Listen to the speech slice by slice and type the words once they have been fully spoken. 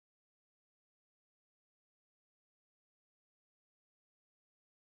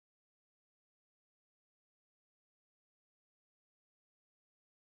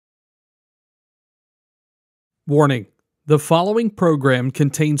Warning: the following program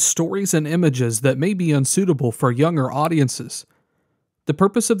contains stories and images that may be unsuitable for younger audiences. The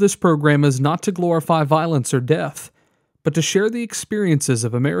purpose of this program is not to glorify violence or death, but to share the experiences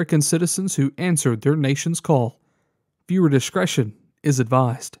of American citizens who answered their nation's call. Viewer discretion is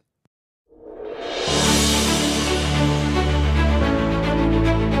advised.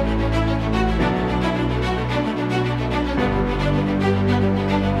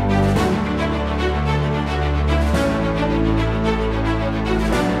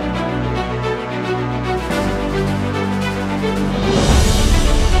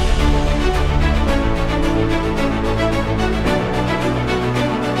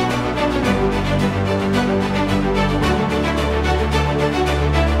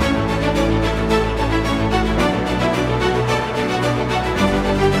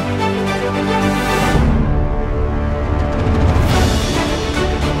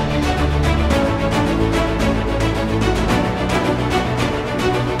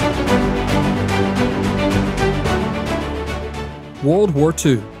 World War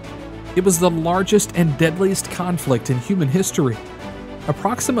II. It was the largest and deadliest conflict in human history.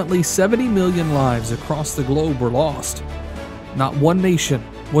 Approximately 70 million lives across the globe were lost. Not one nation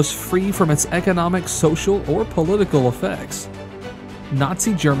was free from its economic, social, or political effects.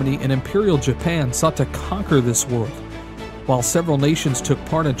 Nazi Germany and Imperial Japan sought to conquer this world. While several nations took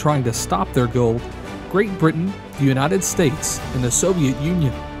part in trying to stop their goal, Great Britain, the United States, and the Soviet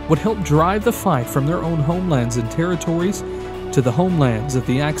Union would help drive the fight from their own homelands and territories to the homelands of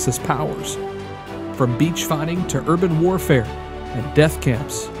the Axis powers. From beach fighting to urban warfare and death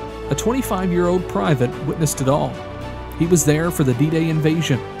camps, a 25-year-old private witnessed it all. He was there for the D-Day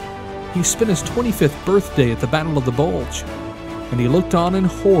invasion. He spent his 25th birthday at the Battle of the Bulge, and he looked on in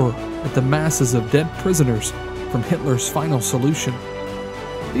horror at the masses of dead prisoners from Hitler's final solution.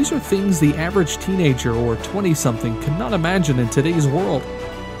 These are things the average teenager or 20-something could not imagine in today's world.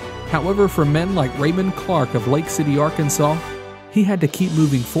 However, for men like Raymond Clark of Lake City, Arkansas, he had to keep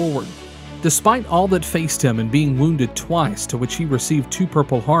moving forward. Despite all that faced him and being wounded twice, to which he received 2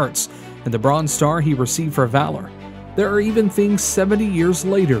 Purple Hearts and the Bronze Star he received for valor, there are even things 70 years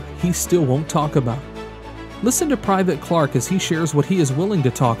later he still won't talk about. Listen to Private Clark as he shares what he is willing to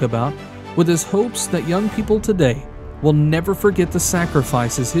talk about, with his hopes that young people today will never forget the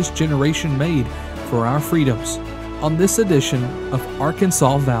sacrifices his generation made for our freedoms, on this edition of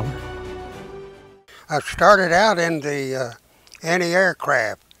Arkansas Valor. I started out in the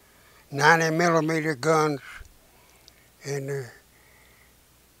anti-aircraft, 90mm guns, and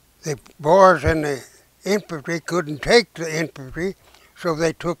the boys in the infantry couldn't take the infantry, so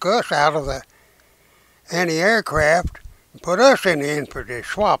they took us out of the anti-aircraft and put us in the infantry,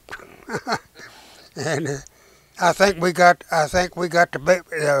 swapped. And I think we got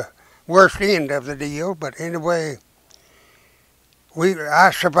the worst end of the deal, but anyway,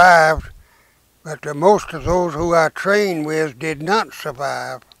 I survived. But most of those who I trained with did not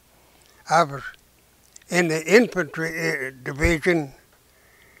survive. I was in the infantry division.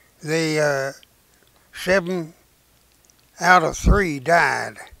 7 out of 3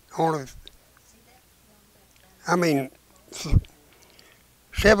 died. 7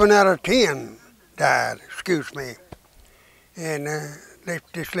 out of 10 died, excuse me. And they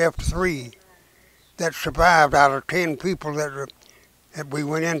just left 3 that survived out of 10 people that we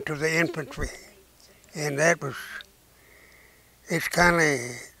went into the infantry. And it's kind of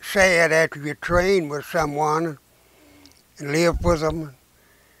sad after you train with someone and live with them,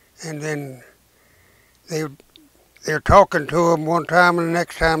 and then they're talking to them one time and the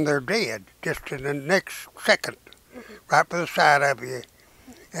next time they're dead, just in the next second, right by the side of you.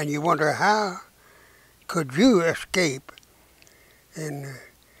 And you wonder, how could you escape? And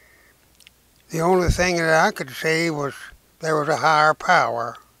the only thing that I could say was there was a higher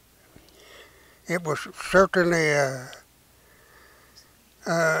power. It was certainly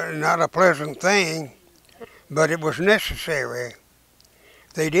not a pleasant thing, but it was necessary.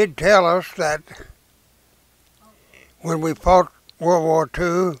 They did tell us that when we fought World War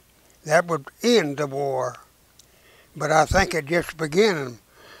II, that would end the war. But I think it just began,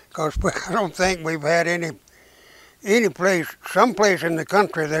 because I don't think we've had someplace in the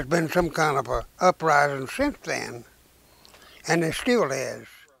country there's been some kind of a uprising since then, and there still is.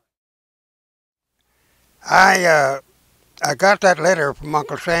 I got that letter from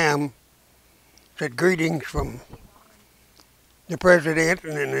Uncle Sam, said greetings from the president,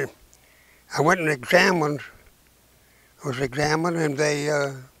 and then I went and was examined, and they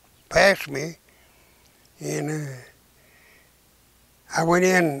passed me, and I went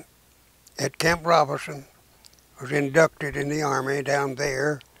in at Camp Robinson, was inducted in the Army down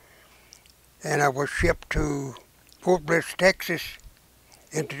there, and I was shipped to Fort Bliss, Texas,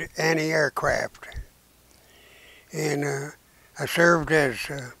 into anti-aircraft. And I served as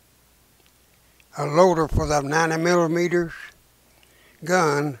a loader for the 90 millimeters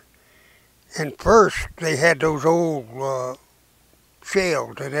gun. And first, they had those old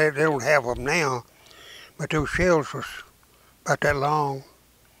shells. They don't have them now, but those shells was about that long.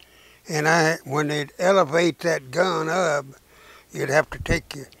 And when they'd elevate that gun up, you'd have to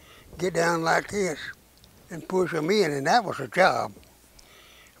get down like this and push them in, and that was a job.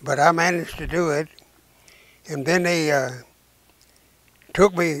 But I managed to do it. And then they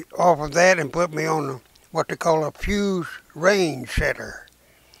took me off of that and put me on what they call a fuse range setter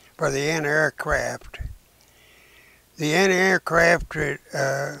for the anti-aircraft. The anti-aircraft,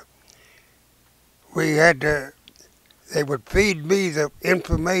 they would feed me the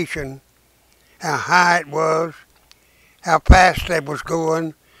information, how high it was, how fast they was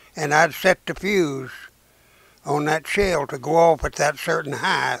going, and I'd set the fuse on that shell to go off at that certain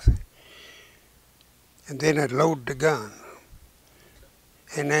height. And then I'd load the gun.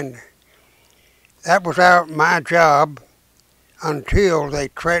 And then that was my job until they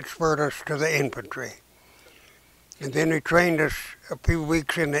transferred us to the infantry. And then they trained us a few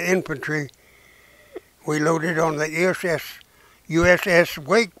weeks in the infantry. We loaded on the USS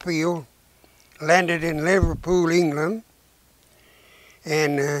Wakefield, landed in Liverpool, England,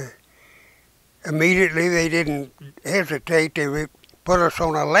 and immediately they didn't hesitate. They put us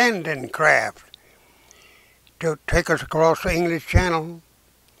on a landing craft to take us across the English Channel.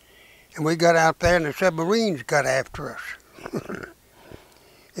 And we got out there and the submarines got after us.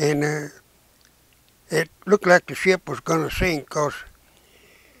 And it looked like the ship was going to sink because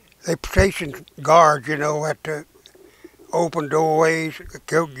they stationed guards, at the open doorways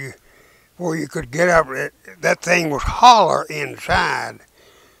where you could get up. That thing was hollow inside,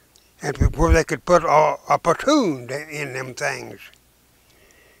 and where they could put a platoon in them things.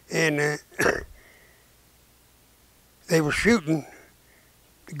 And they were shooting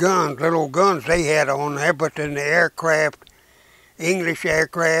guns, little guns they had on there, but then the aircraft, English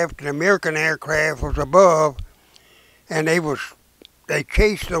aircraft and American aircraft was above, and they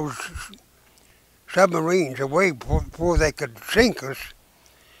chased those submarines away before they could sink us.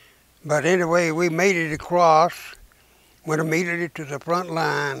 But anyway, we made it across, went immediately to the front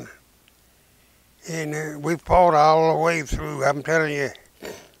line, and we fought all the way through, I'm telling you,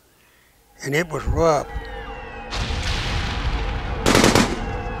 and it was rough.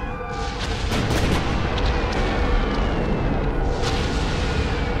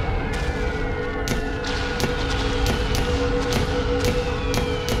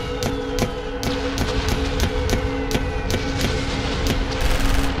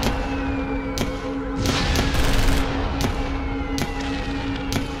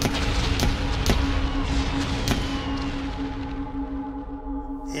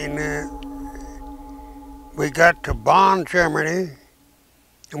 We got to Bonn, Germany,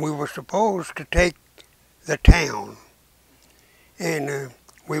 and we were supposed to take the town. And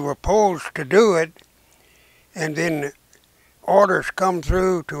we were supposed to do it, and then orders come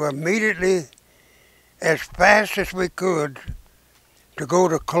through to immediately, as fast as we could, to go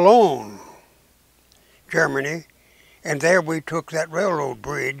to Cologne, Germany, and there we took that railroad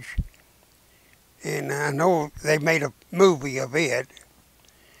bridge. And I know they made a movie of it,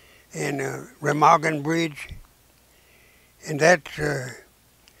 and Remagen Bridge, and that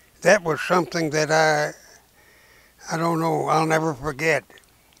was something that I don't know, I'll never forget.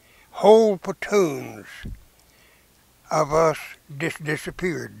 Whole platoons of us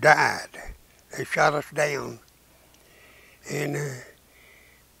disappeared, died. They shot us down, and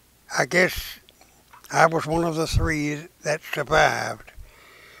I guess I was one of the 3 that survived,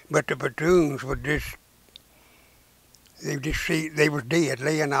 but the platoons were they were dead,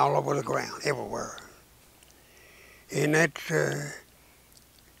 laying all over the ground, everywhere. And that's, the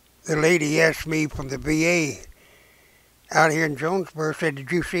lady asked me from the VA out here in Jonesboro, said,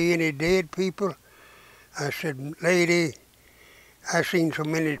 "Did you see any dead people?" I said, "Lady, I seen so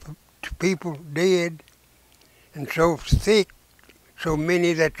many people dead, and so thick, so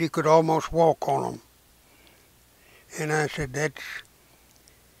many that you could almost walk on them." And I said,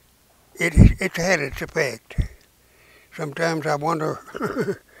 it's had its effect. Sometimes I wonder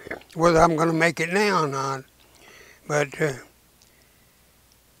whether I'm going to make it now or not. But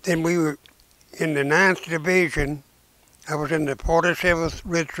then we were in the 9th Division. I was in the 47th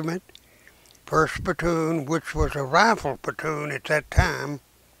Regiment, 1st Platoon, which was a rifle platoon at that time.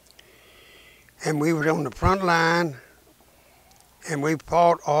 And we was on the front line, and we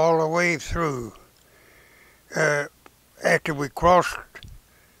fought all the way through. After we crossed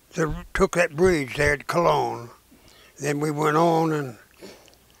took that bridge there at Cologne. Then we went on, and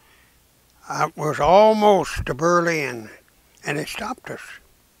I was almost to Berlin, and they stopped us.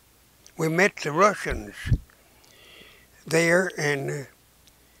 We met the Russians there, and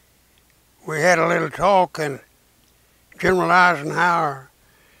we had a little talk, and General Eisenhower,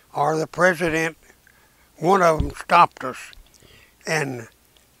 or the president, one of them stopped us. And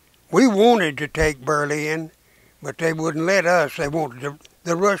we wanted to take Berlin, but they wouldn't let us. They wanted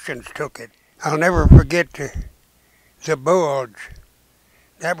the Russians took it. I'll never forget the Bulge.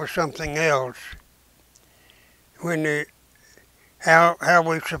 That was something else. When how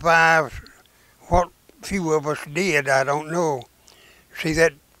we survived, what few of us did, I don't know. See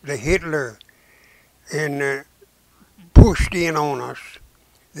that the Hitler and pushed in on us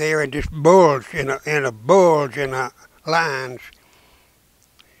there and just bulged in a bulge in the lines,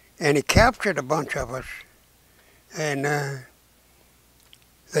 and he captured a bunch of us, and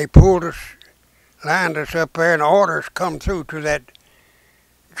they pulled us, lined us up there, and orders come through to that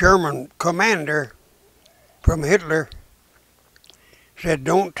German commander from Hitler. Said,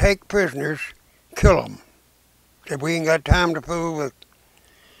 don't take prisoners, kill them. Said, we ain't got time to fool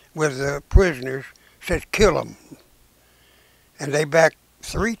with the prisoners. Said, kill them. And they backed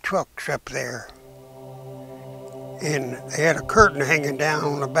 3 trucks up there. And they had a curtain hanging down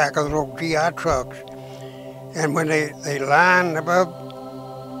on the back of the little GI trucks. And when they lined above,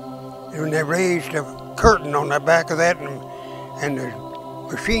 and they raised a curtain on the back of that, and the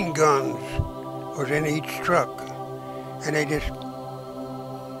machine guns was in each truck. And they just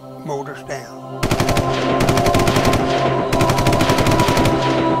mowed us down.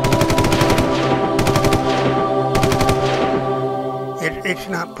 It's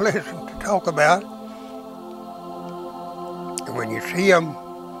not pleasant to talk about. And when you see them,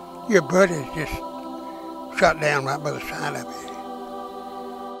 your blood is just shot down right by the side of it.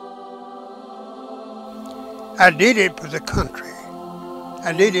 I did it for the country.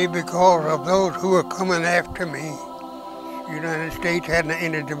 I did it because of those who were coming after me. The United States hadn't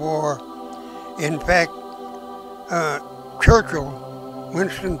ended the war. In fact,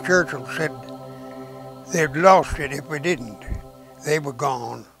 Winston Churchill said they'd lost it if we didn't. They were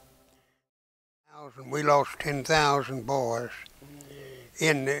gone. We lost 10,000 boys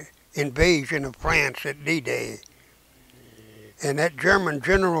in the invasion of France at D-Day. And that German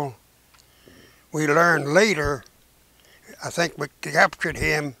general, we learned later, I think we captured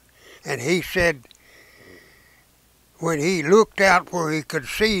him, and he said when he looked out where he could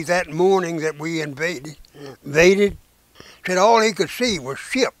see that morning that we invaded, said all he could see was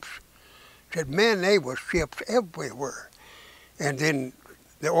ships. Said, man, they were ships everywhere. And then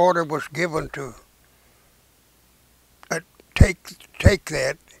the order was given to take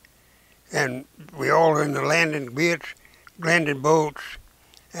that, and we all in the landing boats,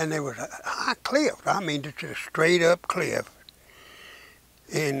 and there was a high cliff. I mean, it's a straight up cliff.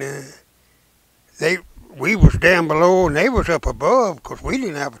 And we was down below and they was up above because we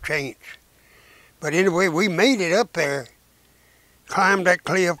didn't have a chance. But anyway, we made it up there, climbed that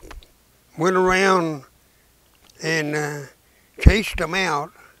cliff, went around and chased them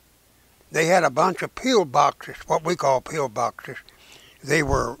out. They had a bunch of pillboxes, what we call pillboxes. They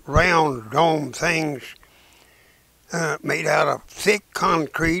were round dome things made out of thick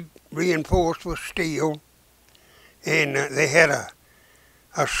concrete, reinforced with steel. And they had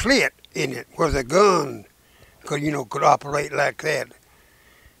a slit in it where the gun could operate like that.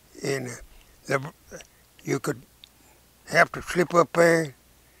 And you could have to slip up there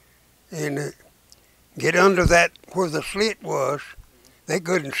and get under that where the slit was. They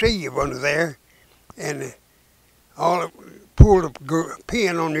couldn't see you under there, and pull a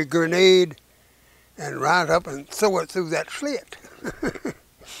pin on your grenade and rise up and throw it through that slit.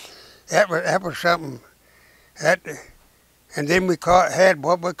 That was something. And then we had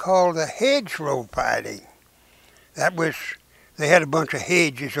what we call the hedgerow fighting. That was, they had a bunch of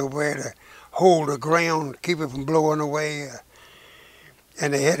hedges over there to hold the ground, keep it from blowing away.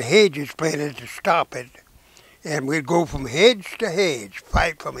 And they had hedges planted to stop it. And we'd go from hedge to hedge,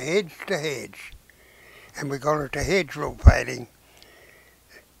 fight from hedge to hedge. And we call it the hedgerow fighting.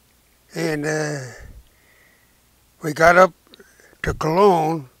 And we got up to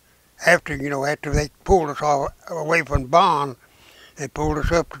Cologne after they pulled us all away from Bonn. They pulled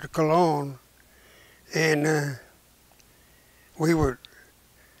us up to Cologne. And we were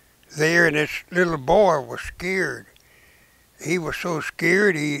there, and this little boy was scared. He was so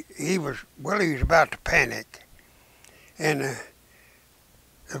scared, he was about to panic. And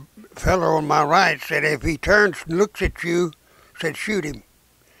the fellow on my right said, if he turns and looks at you, said, shoot him.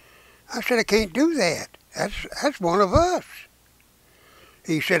 I said, I can't do that. That's one of us.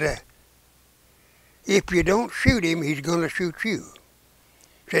 He said, if you don't shoot him, he's going to shoot you.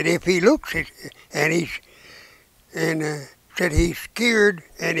 Said if he looks at said he's scared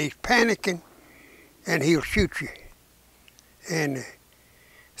and he's panicking, and he'll shoot you. And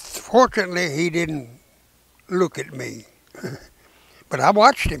fortunately, he didn't look at me, but I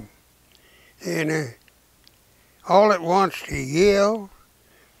watched him, and all at once he yelled,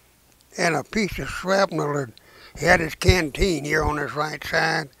 and a piece of shrapnel. He had his canteen here on his right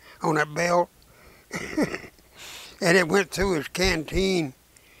side, on that belt, and it went through his canteen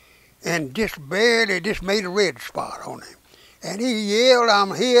and just made a red spot on him. And he yelled,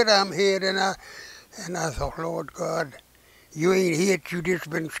 I'm hit, and I thought, Lord God, you ain't hit, you just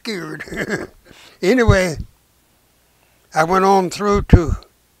been scared. Anyway, I went on through to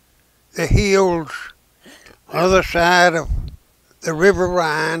the hills, other side of the River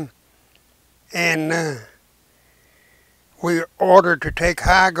Rhine, and we were ordered to take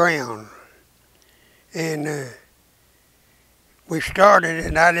high ground. And we started,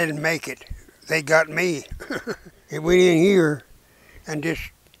 and I didn't make it. They got me. It went in here, and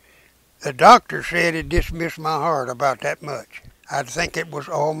the doctor said it dismissed my heart about that much. I think it was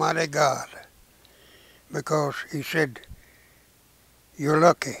Almighty God, because he said, you're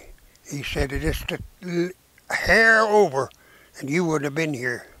lucky. He said, it's just a hair over, and you wouldn't have been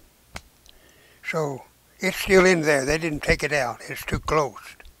here. So it's still in there. They didn't take it out. It's too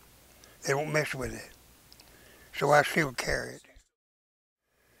close. They won't mess with it. So I still carry it.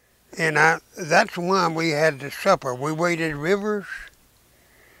 And that's why we had the supper. We waded rivers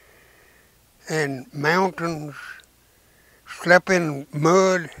and mountains, slept in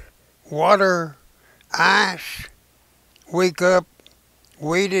mud, water, ice, wake up,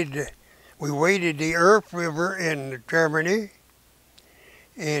 we waded the Earth River in Germany,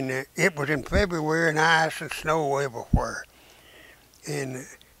 and it was in February, and ice and snow everywhere. And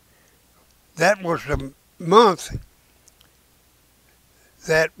that was the month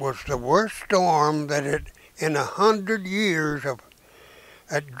that was the worst storm that in 100 years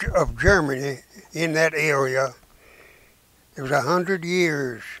of Germany in that area. It was 100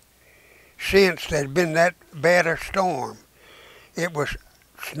 years since there'd been that bad a storm. It was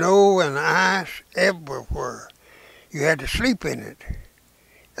snow and ice everywhere. You had to sleep in it.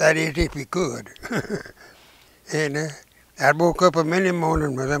 That is, if you could. And I woke up a many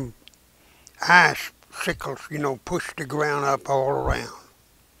morning with them icicles, pushed the ground up all around.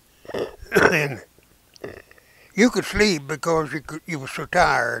 And you could sleep because you were so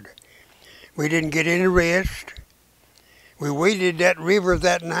tired. We didn't get any rest. We waded that river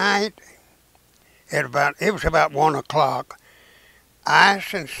that night it was about 1 o'clock.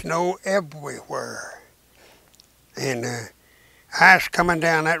 Ice and snow everywhere. And ice coming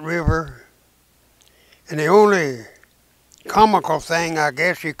down that river. And the only comical thing, I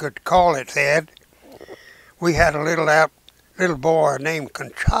guess you could call it that, we had a little boy named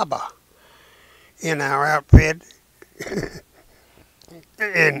Conchaba in our outfit.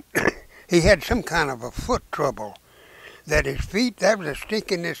 And he had some kind of a foot trouble. That his feet, that was the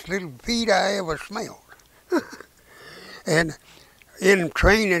stinkiest little feet I ever smelled. And in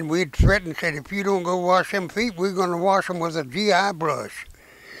training, we'd threatened, said, if you don't go wash them feet, we're going to wash them with a GI brush.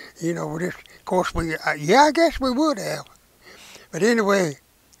 Of course, I guess we would have. But anyway,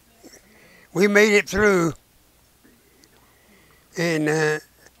 we made it through, and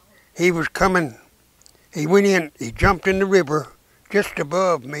he was coming. He went in, he jumped in the river just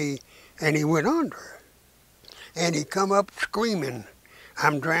above me, and he went under. And he come up screaming,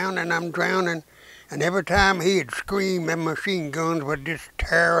 I'm drowning, I'm drowning. And every time he'd scream, them machine guns would just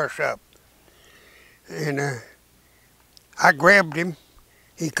tear us up. And I grabbed him.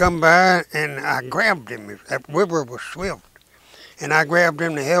 He come by, and I grabbed him. That river was swift. And I grabbed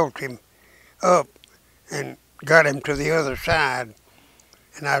him and held him up and got him to the other side.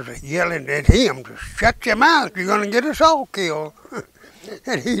 And I was yelling at him, just shut your mouth, you're going to get us all killed.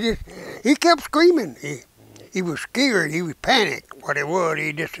 And he kept screaming. He was scared. He was panicked. What it was,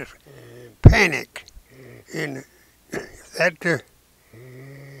 he just panicked. And that,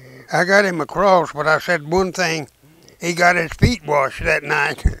 I got him across, but I said one thing. He got his feet washed that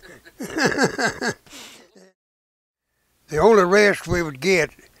night. The only rest we would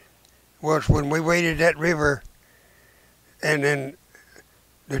get was when we waded that river, and then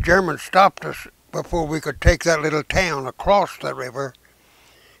the Germans stopped us before we could take that little town across the river.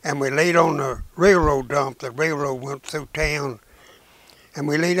 And we laid on the railroad dump. The railroad went through town. And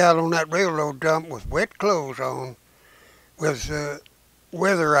we laid out on that railroad dump with wet clothes on, with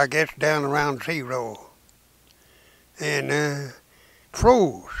weather, I guess, down around 0. And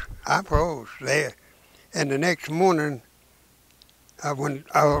froze. I froze there. And the next morning,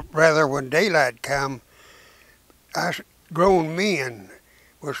 When daylight come, grown men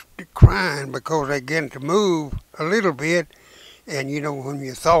was crying because they began to move a little bit, and you know when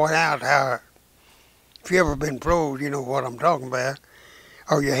you thaw it out, how if you ever been froze, you know what I'm talking about,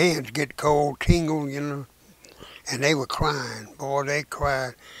 or your hands get cold, tingle, you know, and they were crying, boy, they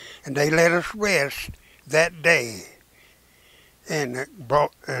cried, and they let us rest that day, and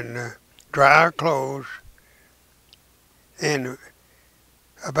dry our clothes, and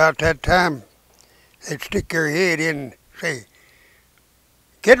about that time, they'd stick their head in and say,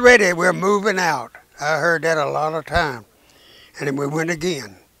 "Get ready, we're moving out." I heard that a lot of times. And then we went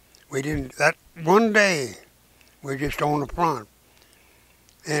again. We didn't, that one day, we just on the front.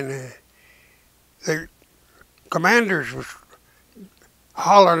 And the commanders was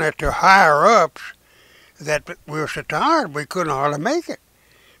hollering at the higher ups that we were so tired we couldn't hardly make it.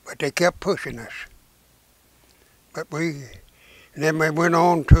 But they kept pushing us. And then we went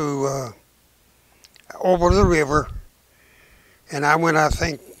on to over the river, and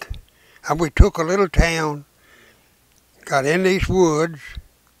we took a little town, got in these woods,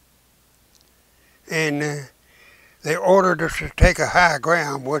 and they ordered us to take a high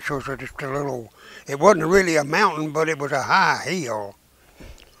ground, which was just a little, it wasn't really a mountain, but it was a high hill.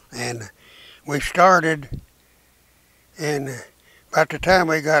 And we started, and about the time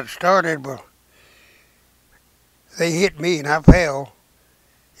we got started, well, they hit me and I fell,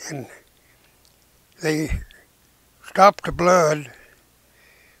 and they stopped the blood,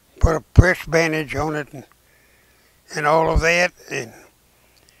 put a press bandage on it, and all of that, and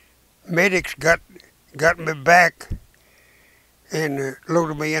medics got me back and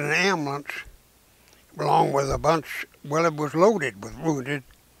loaded me in an ambulance along with a bunch, well, it was loaded with wounded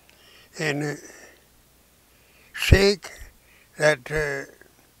and sick that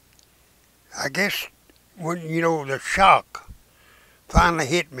I guess when, you know, the shock finally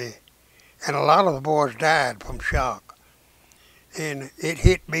hit me, and a lot of the boys died from shock, and it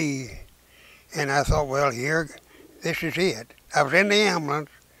hit me, and I thought, well, this is it. I was in the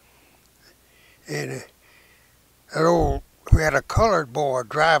ambulance, and we had a colored boy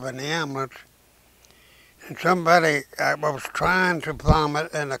driving the ambulance, and I was trying to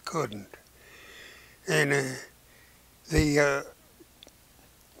vomit, and I couldn't. And the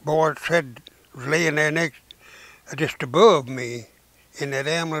boy was laying there just above me in that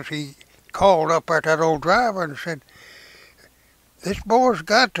ambulance. He called up at that old driver and said, "This boy's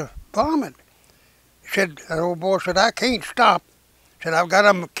got to vomit." That old boy said, "I can't stop." Said, "I've got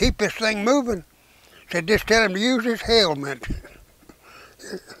to keep this thing moving." Said, "Just tell him to use his helmet."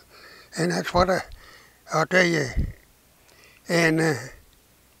 And that's what I'll tell you. And the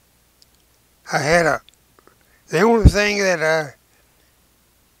only thing that I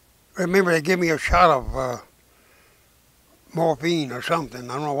remember, they gave me a shot of morphine or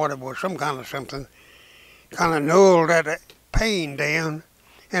something. I don't know what it was, some kind of something. Kind of nulled that pain down.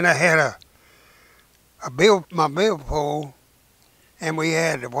 And I had my billfold, and we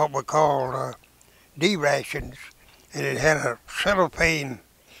had what we called D rations, and it had a cellophane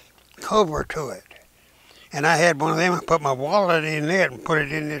cover to it. And I had one of them. I put my wallet in there and put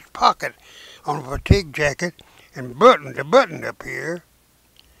it in this pocket on a fatigue jacket and buttoned the button up here.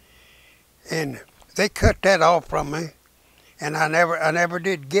 And they cut that off from me, and I never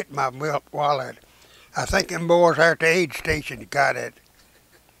did get my wallet. I think them boys out at the aid station got it.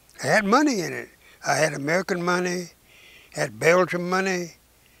 I had money in it. I had American money, had Belgian money,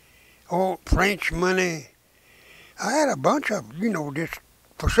 French money. I had a bunch of, just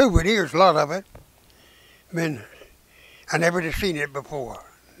for souvenirs, a lot of it. I never had seen it before.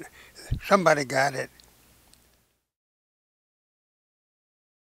 Somebody got it.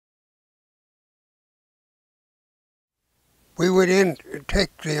 We would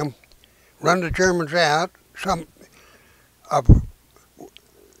take them, run the Germans out,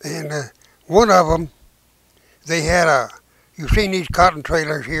 and one of them, they had you've seen these cotton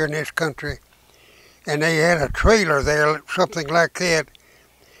trailers here in this country, and they had a trailer there, something like that,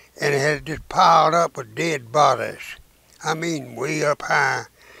 and it had just piled up with dead bodies. I mean, way up high,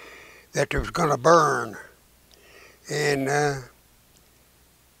 that it was going to burn. And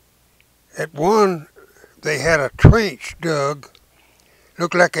at one, they had a trench dug,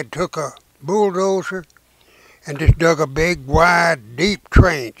 looked like it took a bulldozer and just dug a big, wide, deep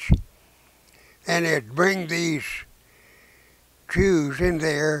trench. And they'd bring these Jews in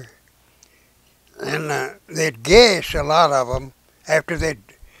there, and they'd gas a lot of them after they'd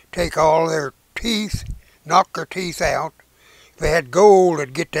take all their teeth, knock their teeth out. If they had gold,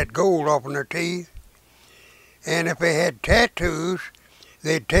 they'd get that gold off in their teeth. And if they had tattoos,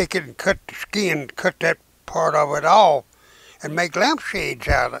 they'd take it and cut the skin, cut that part of it off, and make lampshades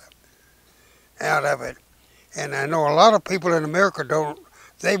out of it. And I know a lot of people in America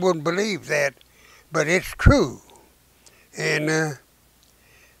they wouldn't believe that, but it's true. And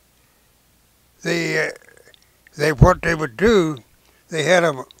what they would do, they had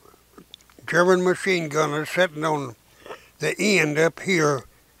a German machine gunner sitting on the end up here,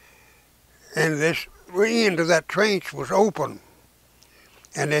 and this end of that trench was open,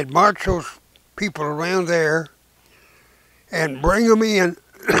 and they'd march those people around there and bring them in,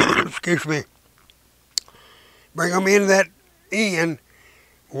 excuse me, bring them in that end,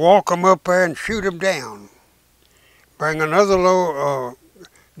 walk them up there and shoot them down. Bring another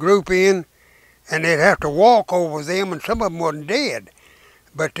group in, and they'd have to walk over them, and some of them wasn't dead,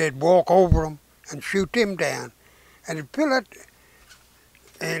 but they'd walk over them and shoot them down. And they'd fill it,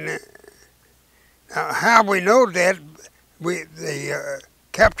 and how we know that, they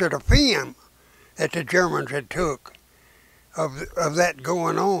captured a film that the Germans had took of that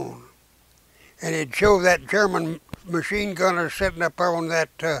going on. And it'd show that German machine gunner sitting up there on that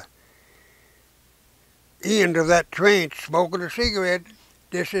end of that trench smoking a cigarette.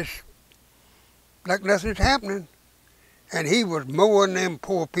 This is like nothing's happening. And he was mowing them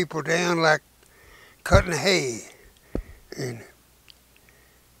poor people down like cutting hay. And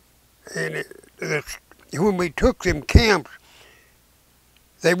when we took them camps,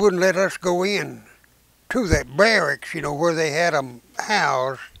 they wouldn't let us go in to that barracks, where they had them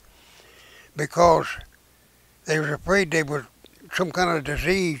housed, because they was afraid they was some kind of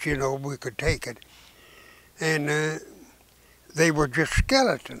disease, we could take it. And they were just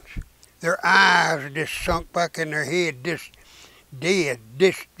skeletons. Their eyes just sunk back in their head, just dead.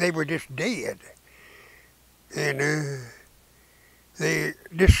 They were just dead. And they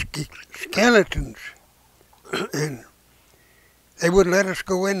just skeletons. And they wouldn't let us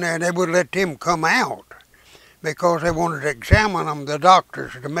go in there, and they wouldn't let them come out because they wanted to examine them, the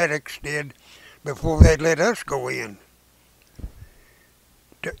doctors, the medics did, before they'd let us go in,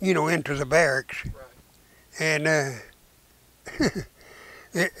 into the barracks. Right. And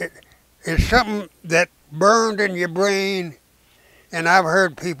it's something that burned in your brain, and I've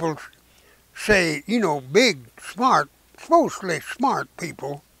heard people say, big, smart, mostly smart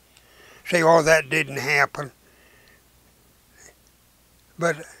people, say, oh, that didn't happen.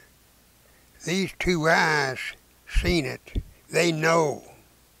 But these two eyes seen it. They know.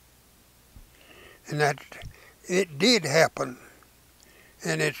 And that it did happen.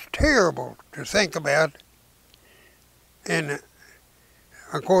 And it's terrible to think about. And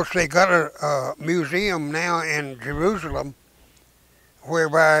of course they got a museum now in Jerusalem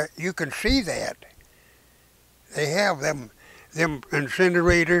whereby you can see that. They have them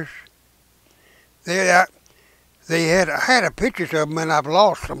incinerators. I had a pictures of them, and I've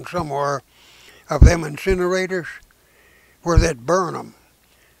lost them somewhere, of them incinerators where they'd burn them.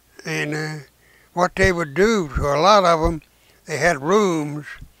 And what they would do to a lot of them, they had rooms,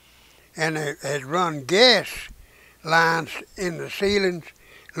 and they'd run gas lines in the ceilings,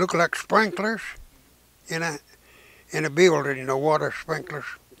 look like sprinklers in a building, water sprinklers.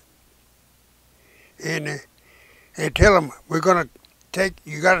 And they'd tell them, you got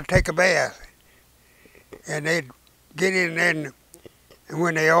to take a bath. And they'd get in there, and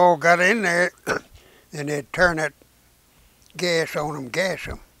when they all got in there, then they'd turn that gas on them, gas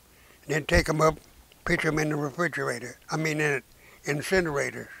them, and then take them up, pitch them in the refrigerator. In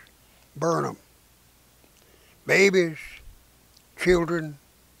incinerators, burn them. Babies, children,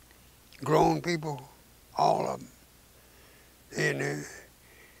 grown people, all of them. And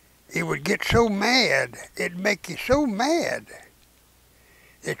it would get so mad, it'd make you so mad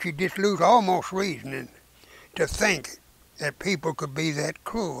that you just lose almost reasoning to think that people could be that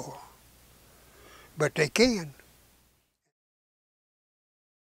cruel. But they can.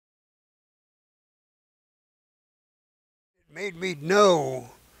 It made me know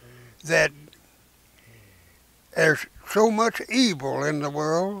that there's so much evil in the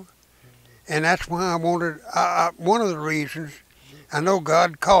world, and that's why one of the reasons I know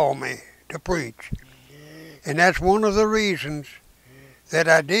God called me to preach. And that's one of the reasons that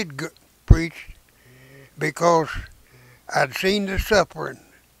I did preach, because I'd seen the suffering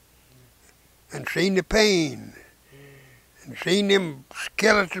and seen the pain and seen them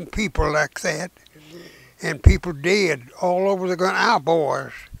skeleton people like that, and people dead all over the ground, our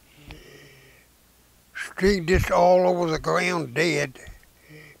boys, just all over the ground dead.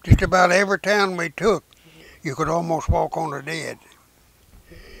 Just about every town we took, you could almost walk on the dead.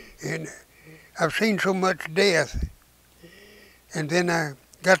 And I've seen so much death. And then I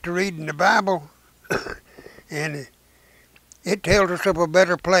got to reading the Bible, and it tells us of a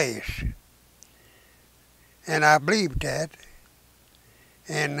better place. And I believed that.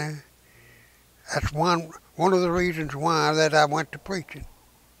 And that's one of the reasons why that I went to preaching,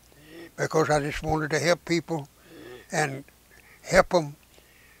 because I just wanted to help people and help them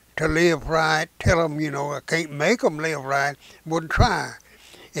to live right. Tell them, I can't make them live right. Wouldn't try.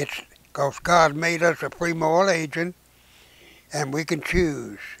 It's because God made us a free moral agent, and we can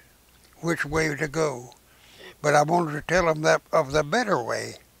choose which way to go. But I wanted to tell them that of the better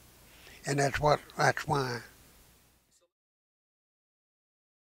way, and that's why.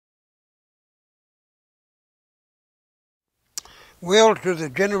 Well, to the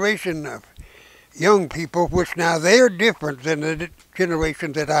generation of young people, which now they're different than the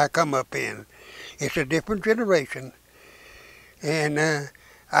generation that I come up in. It's a different generation. And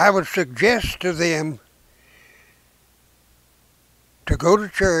I would suggest to them to go to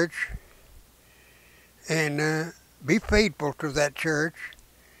church and be faithful to that church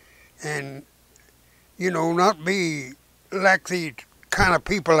and, not be like the kind of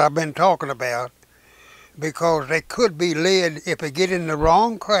people I've been talking about, because they could be led, if they get in the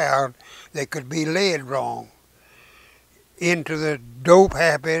wrong crowd, they could be led wrong into the dope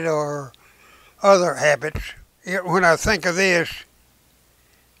habit or other habits. When I think of this,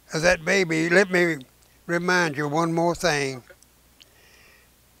 of that baby, let me remind you one more thing.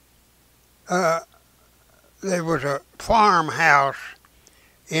 There was a farmhouse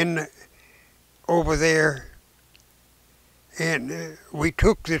over there, and we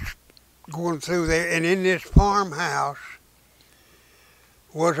took this going through there, and in this farmhouse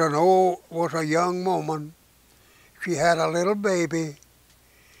was a young woman. She had a little baby,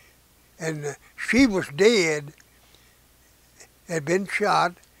 and she was dead, had been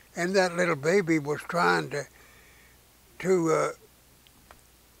shot, and that little baby was trying to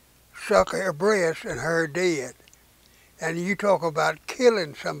suck her breast, and her dead. And you talk about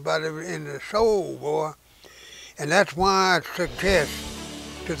killing somebody in the soul, boy. And that's why I suggest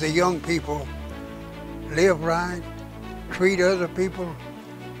to the young people, live right, treat other people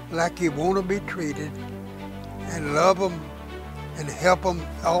like you want to be treated, and love them and help them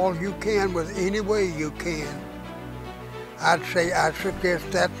all you can with any way you can. I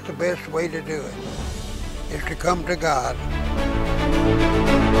suggest that's the best way to do it, is to come to God.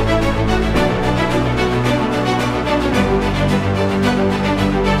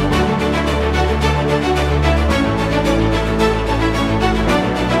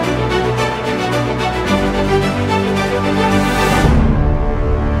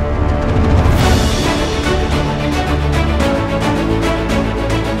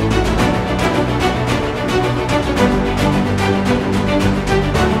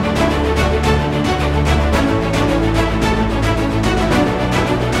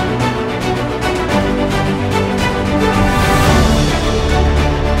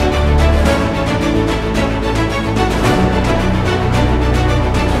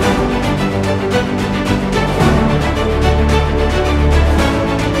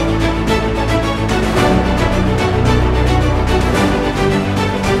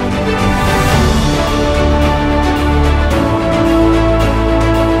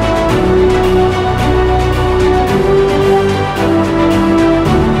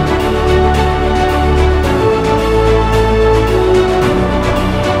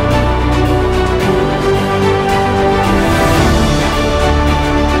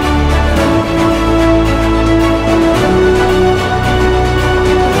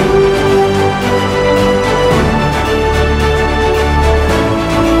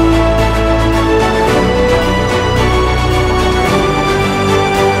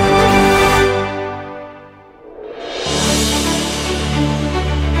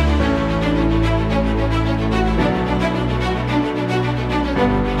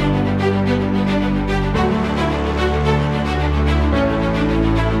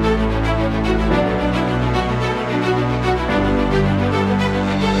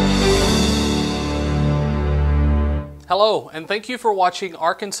 Hello, and thank you for watching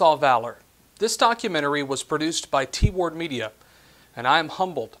Arkansas Valor. This documentary was produced by T-Ward Media, and I am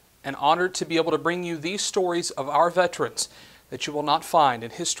humbled and honored to be able to bring you these stories of our veterans that you will not find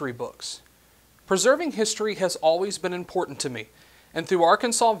in history books. Preserving history has always been important to me, and through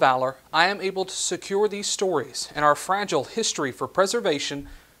Arkansas Valor, I am able to secure these stories and our fragile history for preservation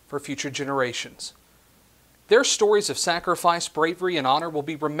for future generations. Their stories of sacrifice, bravery, and honor will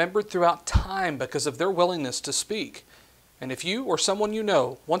be remembered throughout time because of their willingness to speak. And if you or someone you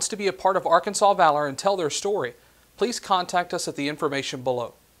know wants to be a part of Arkansas Valor and tell their story, please contact us at the information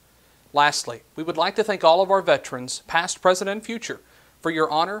below. Lastly, we would like to thank all of our veterans, past, present, and future, for your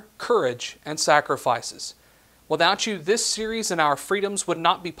honor, courage, and sacrifices. Without you, this series and our freedoms would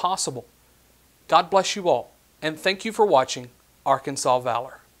not be possible. God bless you all, and thank you for watching Arkansas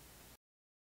Valor.